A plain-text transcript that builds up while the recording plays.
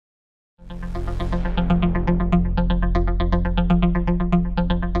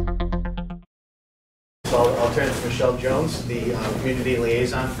Michelle Jones, the community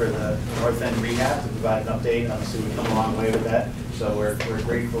liaison for the North End Rehab, to provide an update. Obviously, we've come a long way with that, so we're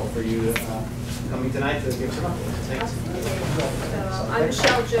grateful for you coming tonight to give us an update. Thanks. I'm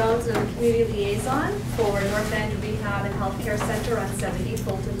Michelle Jones, and I'm the community liaison for North End Rehab and Healthcare Center on 70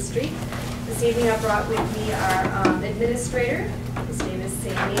 Fulton Street. This evening I brought with me our administrator. His name is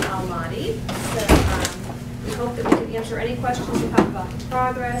Sami Almadi. So we hope that we can answer any questions you have about the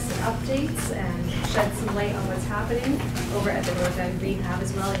progress and updates and shed some light on what's happening over at the North End Rehab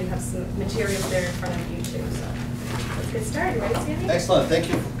as well. You have some materials there in front of you too. So let's get started, right, Sami? Excellent. Thank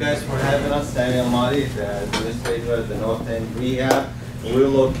you guys for having us. Sami Almadi, the administrator at the North End Rehab. We're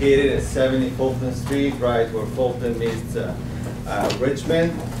located at 70 Fulton Street, right where Fulton meets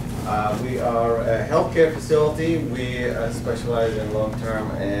Richmond. We are a healthcare facility. We specialize in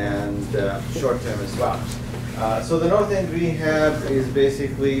long-term and short-term as well. So the North End Rehab is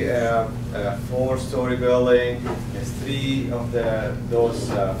basically a 4-story building. There's 3 of those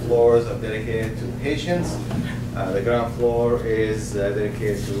floors are dedicated to patients. The ground floor is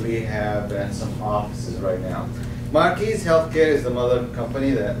dedicated to rehab and some offices right now. Marquis Healthcare is the mother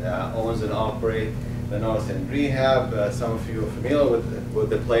company that owns and operates the North End Rehab. Some of you are familiar with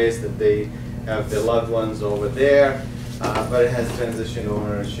the place, that they have their loved ones over there, but it has transitioned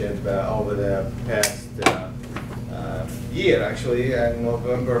ownership over the past year. Actually, on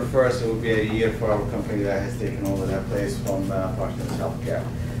November 1st, it will be a year for our company that has taken over that place from Partners Healthcare.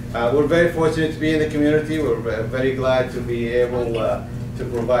 We're very fortunate to be in the community. We're very glad to be able to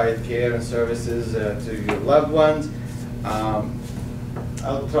provide care and services to your loved ones.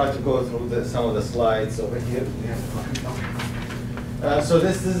 I'll try to go through some of the slides over here. So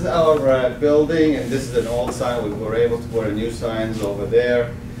this is our building, and this is an old sign. We were able to put a new signs over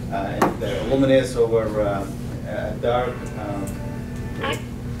there, and the illuminates over dark.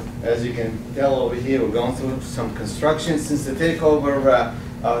 As you can tell over here, we're going through some construction. Since the takeover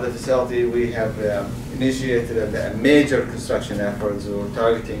of the facility, we have initiated a major construction efforts. We're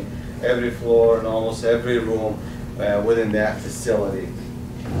targeting every floor and almost every room within that facility.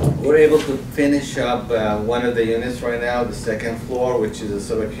 We're able to finish up one of the units right now, the 2nd floor, which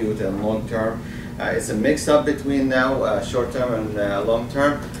is a subacute and long-term. It's a mix-up between now short-term and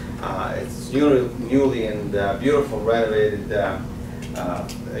long-term. It's newly and beautiful renovated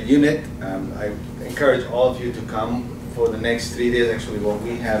unit. I encourage all of you to come for the next 3 days. Actually, what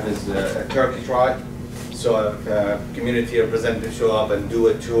we have is a turkey trot. So if community representatives show up and do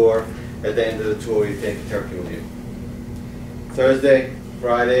a tour, at the end of the tour, you take a turkey with you. Thursday,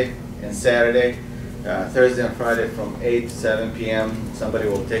 Friday, and Saturday. Thursday and Friday from 8 to 7 p.m. Somebody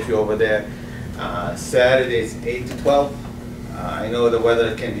will take you over there. Saturdays 8 to 12. I know the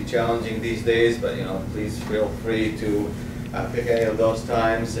weather can be challenging these days, but please feel free to pick any of those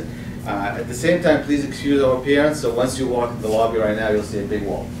times. At the same time, please excuse our appearance. So once you walk in the lobby right now, you'll see a big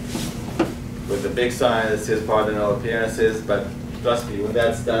wall with a big sign that says "Pardon our appearances." But trust me, when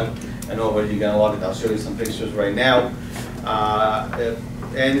that's done and over, you're gonna love it. I'll show you some pictures right now.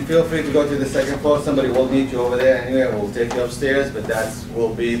 And feel free to go to the 2nd floor. Somebody will meet you over there anyway. We'll take you upstairs, but that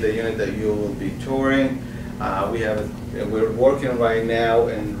will be the unit that you will be touring. We're working right now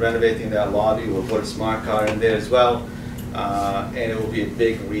in renovating that lobby. We'll put a smart car in there as well, and it will be a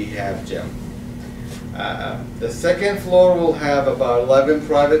big rehab gym. The 2nd floor will have about 11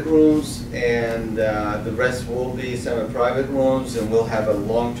 private rooms, and the rest will be semi-private rooms, and we'll have a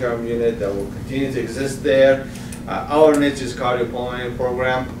long-term unit that will continue to exist there. Our niche is cardiopulmonary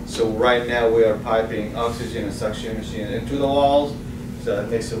program, so right now we are piping oxygen and suction machine into the walls, so it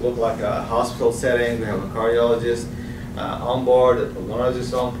makes it look like a hospital setting. We have a cardiologist on board, a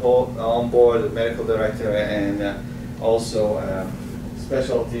pulmonologist on board, a medical director, and also a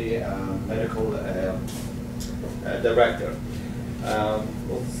specialty medical director.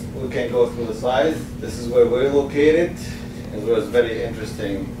 We can go through the slides. This is where we're located. It was a very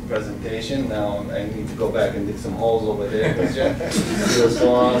interesting presentation. Now I need to go back and dig some holes over there. See what's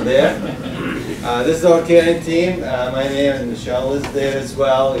going on there. This is our caring team. My name is Michelle is there as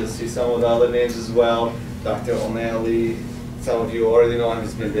well. You'll see some of the other names as well. Dr. O'Malley, some of you already know him.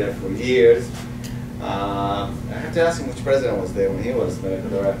 He's been there for years. I have to ask him which president was there when he was medical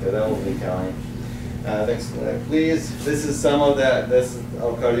director. That will be telling. Next slide, please. This is this is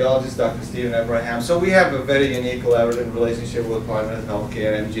our cardiologist, Dr. Stephen Abraham. So we have a very unique collaborative relationship with Partners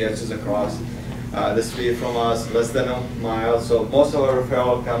Healthcare. MGH is across the street from us, less than a mile. So most of our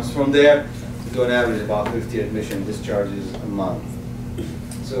referral comes from there. We do an average about 50 admission discharges a month.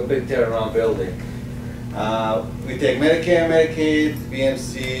 So a big turnaround building. We take Medicare, Medicaid,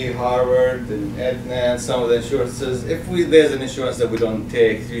 BMC, Harvard, and Aetna, and some of the insurances. If there's an insurance that we don't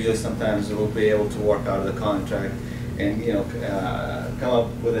take, usually sometimes we'll be able to work out of the contract and come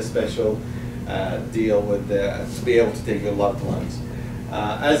up with a special deal with to be able to take your loved ones.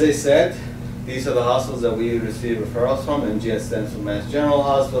 As I said, these are the hospitals that we receive referrals from. MGS stands for Mass General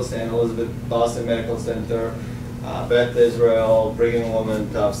Hospital, St. Elizabeth, Boston Medical Center, Beth Israel, Brigham and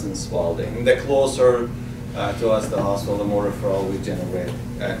Women's, Tufts, and Spalding. And the closer to us, the hospital, the more referral we generate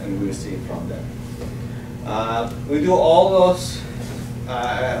and we receive from them. We do all those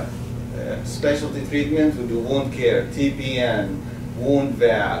specialty treatments. We do wound care, TPN, wound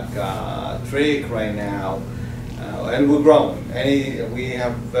vac, trach right now, and we're growing.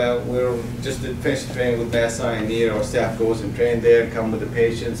 We're just finished training with Mass Pioneer. Our staff goes and train there, come with the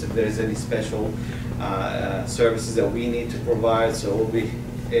patients if there's any special services that we need to provide, so we'll be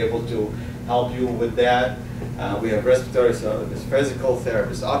able to help you with that. We have respiratory therapists, physical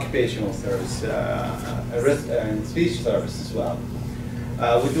therapists, occupational therapists, and speech therapists as well.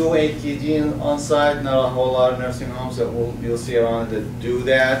 We do AKG on site, not a whole lot of nursing homes that you'll see around that do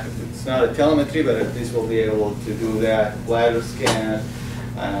that. It's not a telemetry, but at least we'll be able to do that. Bladder scan,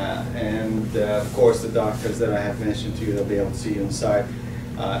 and of course the doctors that I have mentioned to you, they'll be able to see you inside.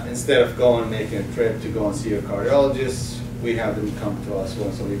 Instead of going and making a trip to go and see your cardiologist, we have them come to us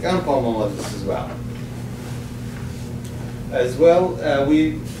once a week, and pulmonologists as well. As well,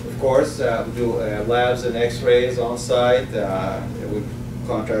 we, of course, do labs and x-rays on site. We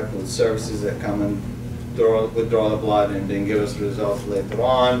contract with services that come and withdraw the blood and then give us results later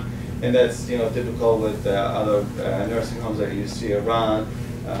on. And that's typical with other nursing homes that you see around.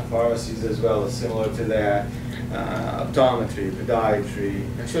 Pharmacies as well is similar to that. Optometry, podiatry.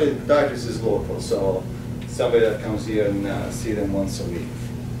 Actually, the podiatrist is local, so somebody that comes here and see them once a week.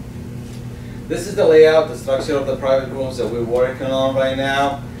 This is the layout, the structure of the private rooms that we're working on right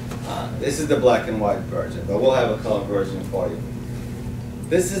now. This is the black and white version, but we'll have a color version for you.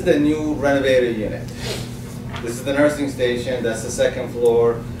 This is the new renovated unit. This is the nursing station. That's the second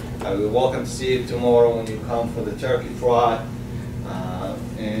floor. We're welcome to see you tomorrow when you come for the turkey trot.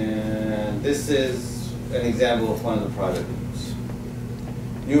 And this is an example of one of the private rooms.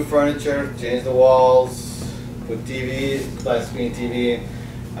 New furniture, change the walls, put TV, flat screen TV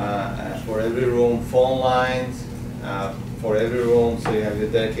for every room, phone lines for every room, so you have your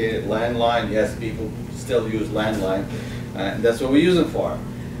dedicated landline. Yes, people still use landline, and that's what we use them for.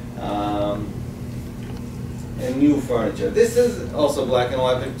 And new furniture. This is also black and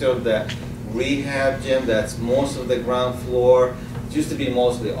white picture of the rehab gym. That's most of the ground floor. It used to be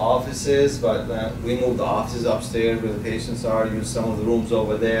mostly offices, but we moved the offices upstairs where the patients are, use some of the rooms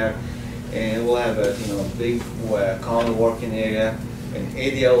over there, and we'll have a big common working area, an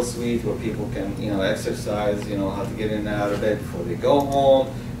ADL suite where people can exercise, how to get in and out of bed before they go home.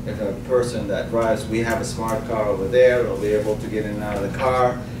 If a person that drives, we have a smart car over there, they'll be able to get in and out of the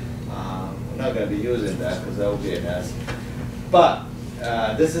car. We're not going to be using that because that would be a mess. But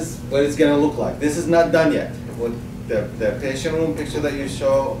this is what it's going to look like. This is not done yet. The patient room picture that you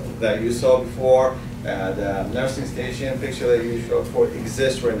saw before, the nursing station picture that you showed before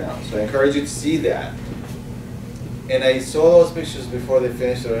exists right now. So I encourage you to see that. And I saw those pictures before they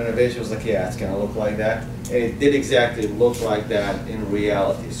finished the renovation. I was like, yeah, it's going to look like that. And it did exactly look like that in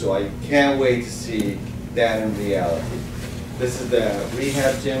reality. So I can't wait to see that in reality. This is the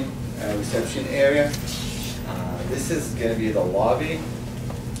rehab gym reception area. This is going to be the lobby.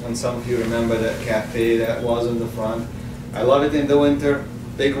 And some of you remember that cafe that was in the front. I love it in the winter.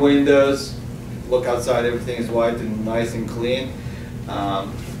 Big windows. Look outside, everything is white and nice and clean.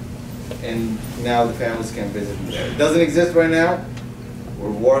 And now the families can visit there. It doesn't exist right now. We're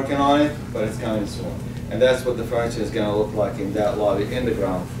working on it, but it's coming soon. And that's what the furniture is going to look like in that lobby in the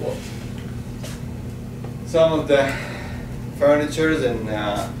ground floor. Some of the furnitures and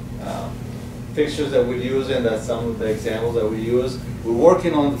fixtures that we're using, that's some of the examples that we use. We're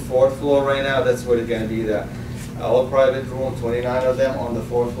working on the 4th floor right now. That's what it's going to be, the all private room, 29 of them on the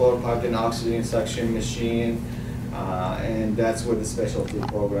 4th floor, piped in oxygen suction machine. And that's where the specialty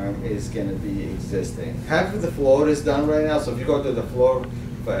program is going to be existing. Half of the floor is done right now, so if you go to the floor,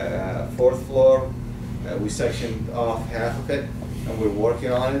 4th floor, we sectioned off half of it, and we're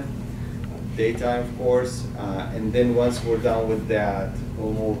working on it, daytime of course, and then once we're done with that,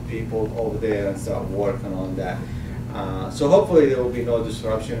 we'll move people over there and start working on that. So hopefully there will be no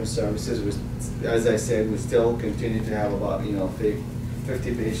disruption in services. As I said, we still continue to have about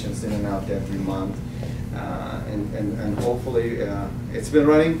 50 patients in and out every month. And hopefully it's been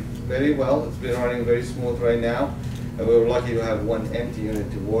running very well. It's been running very smooth right now. And we were lucky to have one empty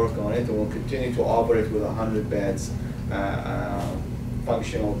unit to work on it, and we'll continue to operate with 100 beds,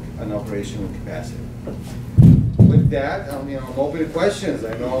 functional and operational capacity. With that, I'm open to questions.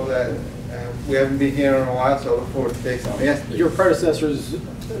 I know that we haven't been here in a while, so I look forward to take some. Yes, please. Your predecessors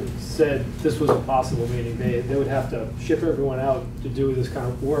said this was a possible meeting. They would have to ship everyone out to do this kind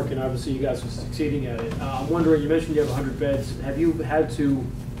of work, and obviously you guys are succeeding at it. I'm wondering, you mentioned you have 100 beds. Have you had to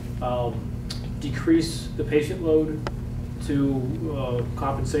decrease the patient load to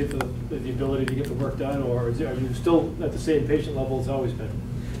compensate for the ability to get the work done, or are you still at the same patient level it's always been?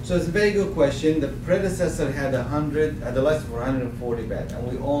 So it's a very good question. The predecessor had 100, at the last for 140 beds, and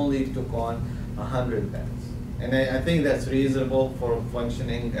we only took on 100 beds. And I think that's reasonable for a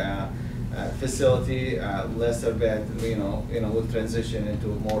functioning facility. Lesser bed, will transition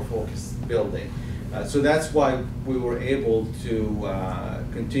into a more focused building. So that's why we were able to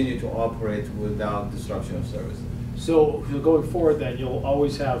continue to operate without disruption of service. So going forward then, you'll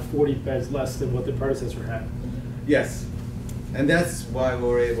always have 40 beds less than what the predecessor had? Yes. And that's why we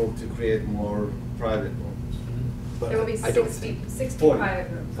were able to create more private rooms. There will be 60 40,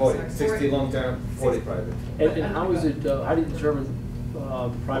 private rooms. 40, Sorry, 60 long-term, 40 private. And how is it, how do you determine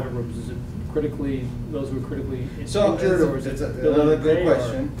private rooms? Is it critically, those who are critically So injured, or is it it's another good pay, or-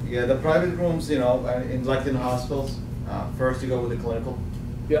 question. Yeah, the private rooms, like in hospitals, first you go with the clinical.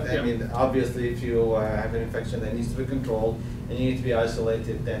 Yeah, I mean, obviously, if you have an infection that needs to be controlled and you need to be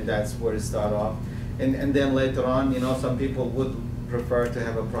isolated, then that's where it starts off. And then later on, some people would prefer to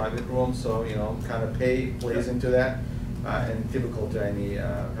have a private room, so, kind of pay plays into that, and typical to any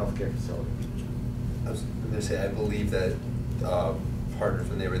healthcare facility. I was going to say, I believe that partners,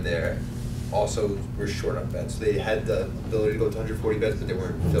 when they were there, also were short on beds. So they had the ability to go to 140 beds, but they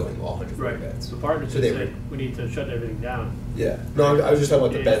weren't filling all 140 Right, beds. the partners So would they say, were- we need to shut everything down. Yeah. No, I was just talking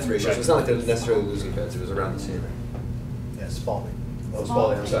about the beds ratio. Right. So it's not like they were necessarily losing beds. It was around the same. Yeah, Spalding. Oh,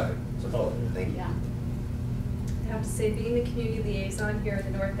 Spalding, I'm sorry. Spalding. Thank you. Yeah. I have to say, being the community liaison here at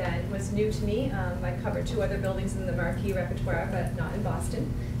the North End was new to me. I covered 2 other buildings in the marquee repertoire, but not in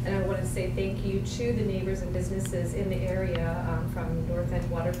Boston. And I want to say thank you to the neighbors and businesses in the area, from North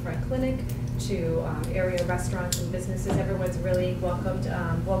End Waterfront Clinic to area restaurants and businesses. Everyone's really welcomed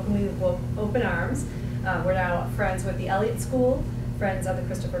with open arms. We're now friends with the Elliott School, friends of the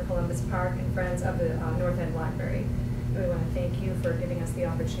Christopher Columbus Park, and friends of the North End Library. We want to thank you for giving us the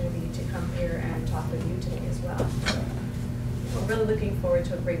opportunity to come here and talk with you today as well. We're really looking forward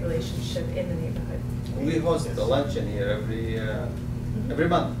to a great relationship in the neighborhood. We host the luncheon here every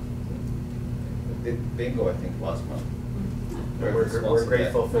month. We did bingo, I think, last month. We're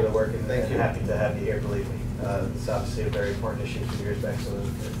grateful for the work and Thank you. happy to have you here, believe me. It's obviously a very important issue 2 years back, so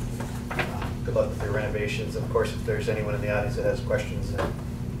good luck with your renovations. Of course, if there's anyone in the audience that has questions. All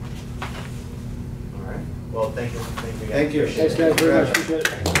right. Well, thank you. Thank you. Thank you. Appreciate Thanks, it. guys, very much, appreciate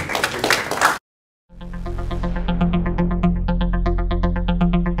it.